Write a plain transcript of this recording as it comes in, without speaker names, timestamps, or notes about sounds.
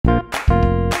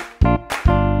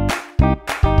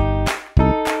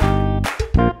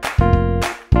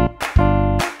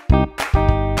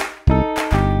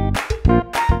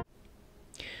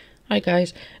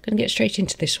guys, I'm going to get straight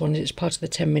into this one. It's part of the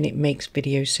 10-minute makes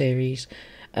video series.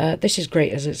 This is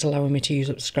great as it's allowing me to use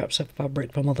up scraps of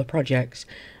fabric from other projects.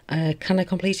 Can I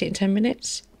complete it in 10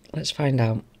 minutes? Let's find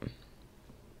out.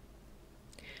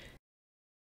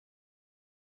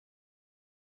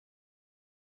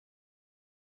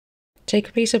 Take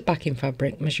a piece of backing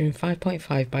fabric measuring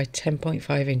 5.5 by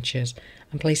 10.5 inches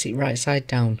and place it right side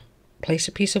down. Place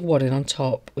a piece of wadding on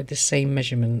top with the same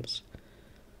measurements.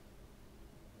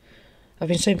 I've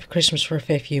been sewing for Christmas for a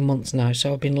fair few months now,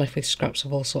 so I've been left with scraps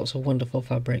of all sorts of wonderful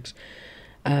fabrics.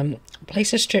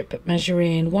 Place a strip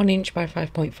measuring 1 inch by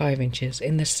 5.5 inches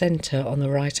in the centre on the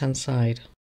right hand side.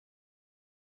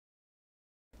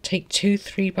 Take two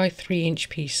 3 by 3 inch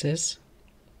pieces,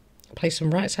 place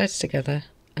them right sides together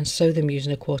and sew them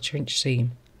using a 1/4 inch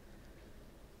seam.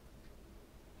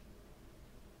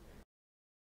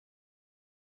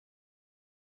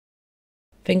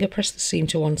 Finger press the seam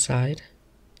to one side.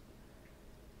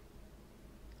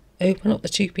 Open up the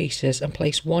two pieces and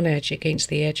place one edge against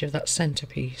the edge of that centre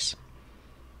piece.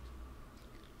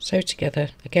 Sew together,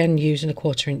 again using a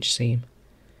 1/4 inch seam.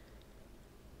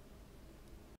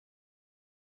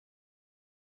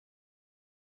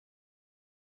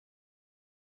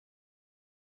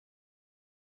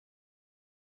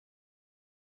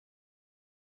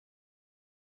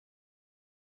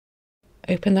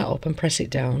 Open that up and press it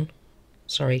down.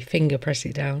 Finger press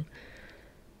it down.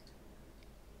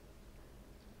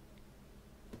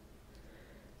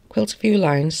 Quilt a few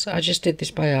lines. I just did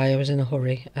this by eye, I was in a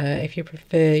hurry. If you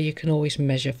prefer, you can always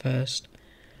measure first.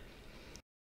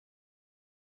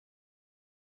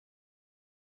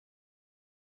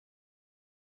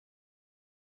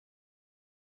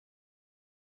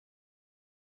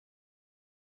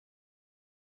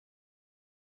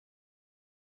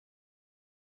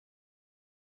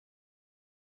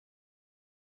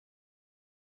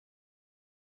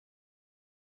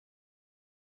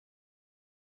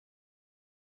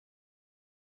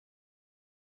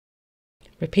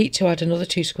 Repeat to add another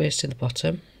 2 squares to the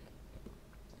bottom.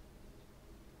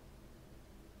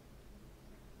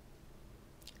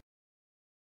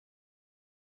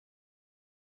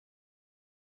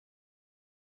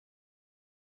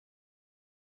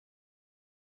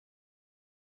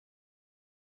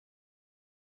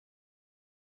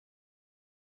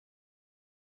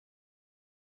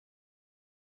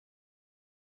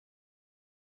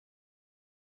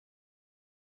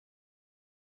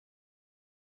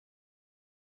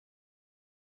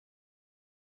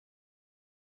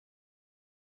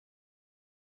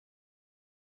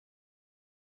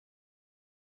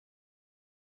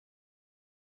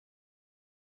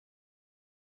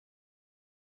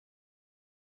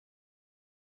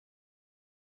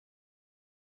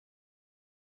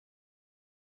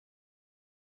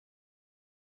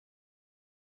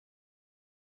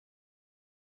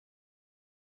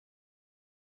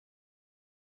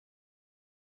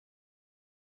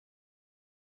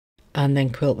 And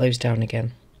then quilt those down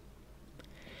again.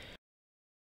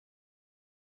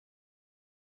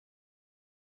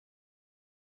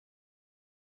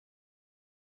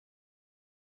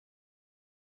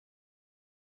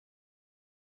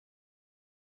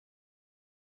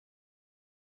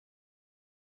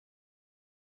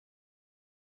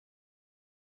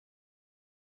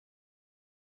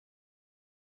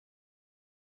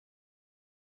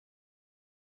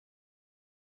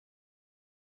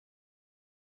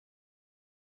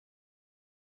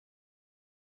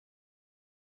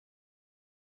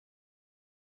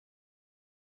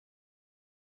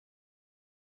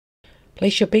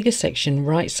 Place your bigger section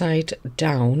right side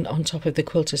down on top of the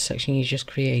quilted section you just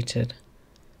created.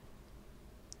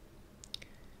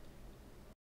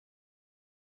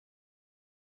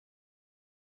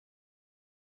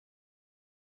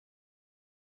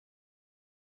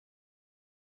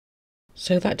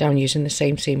 Sew that down using the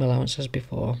same seam allowance as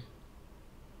before.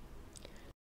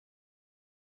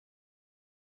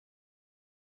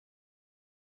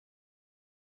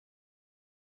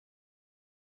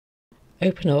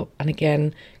 Open up and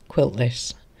again quilt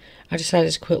this. I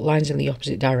decided to quilt lines in the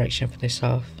opposite direction for this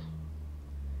half.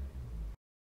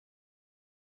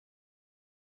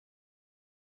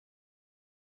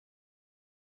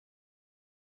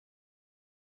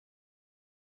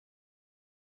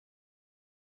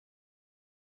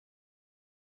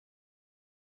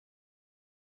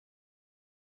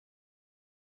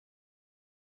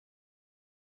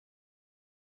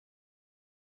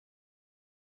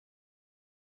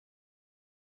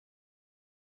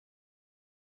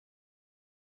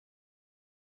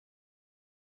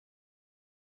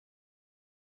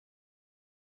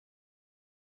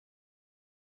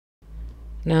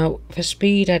 Now for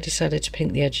speed I decided to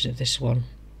pink the edges of this one.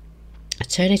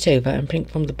 Turn it over and print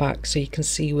from the back so you can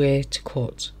see where to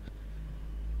cut.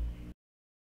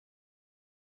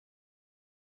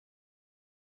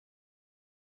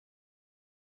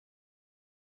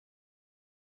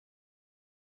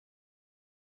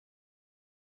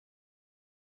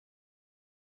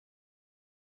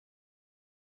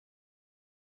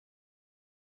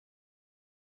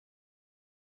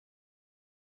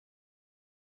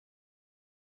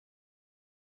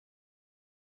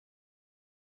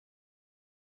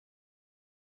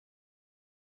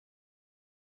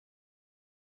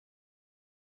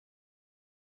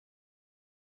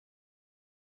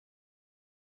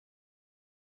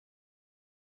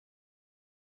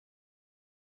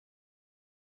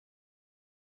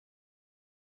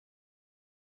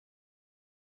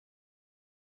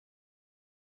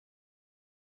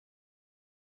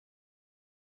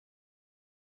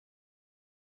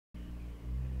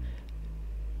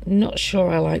 Not sure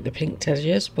I like the pinked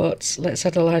edges, but let's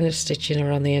add a line of stitching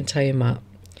around the entire mat,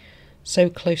 so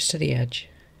close to the edge.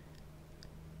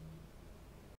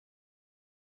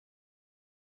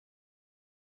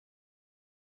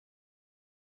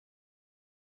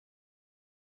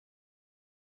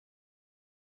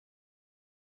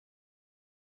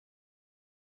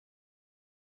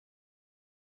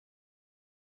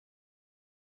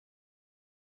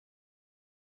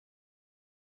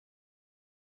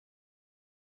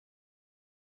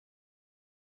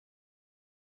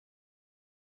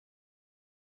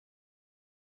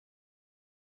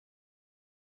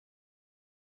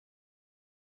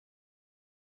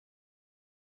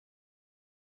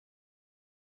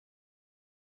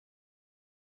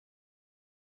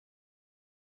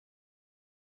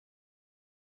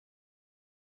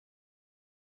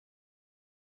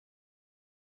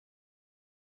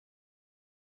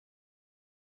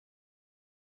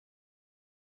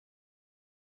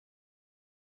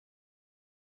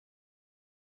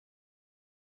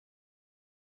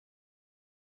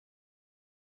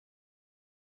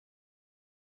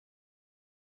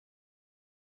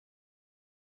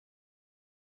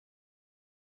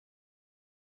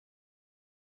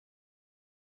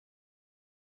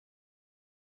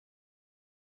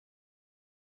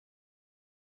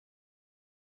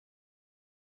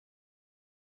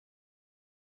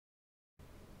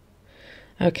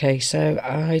 Okay, so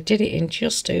I did it in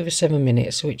just over 7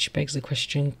 minutes, which begs the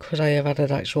question, could I have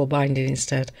added actual binding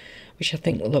instead, which I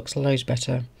think looks loads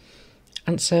better?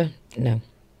 Answer, no.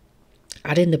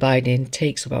 Adding the binding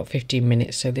takes about 15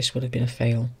 minutes, so this would have been a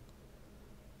fail.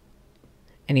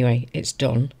 Anyway, it's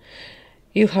done.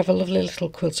 You have a lovely little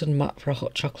quilted mat for a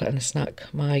hot chocolate and a snack,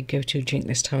 my go-to drink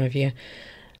this time of year.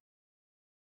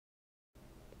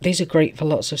 These are great for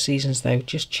lots of seasons though,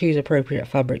 just choose appropriate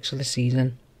fabrics for the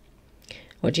season.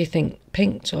 What do you think,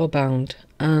 pinked or bound,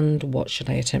 and what should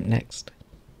I attempt next?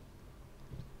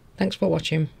 Thanks for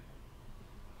watching.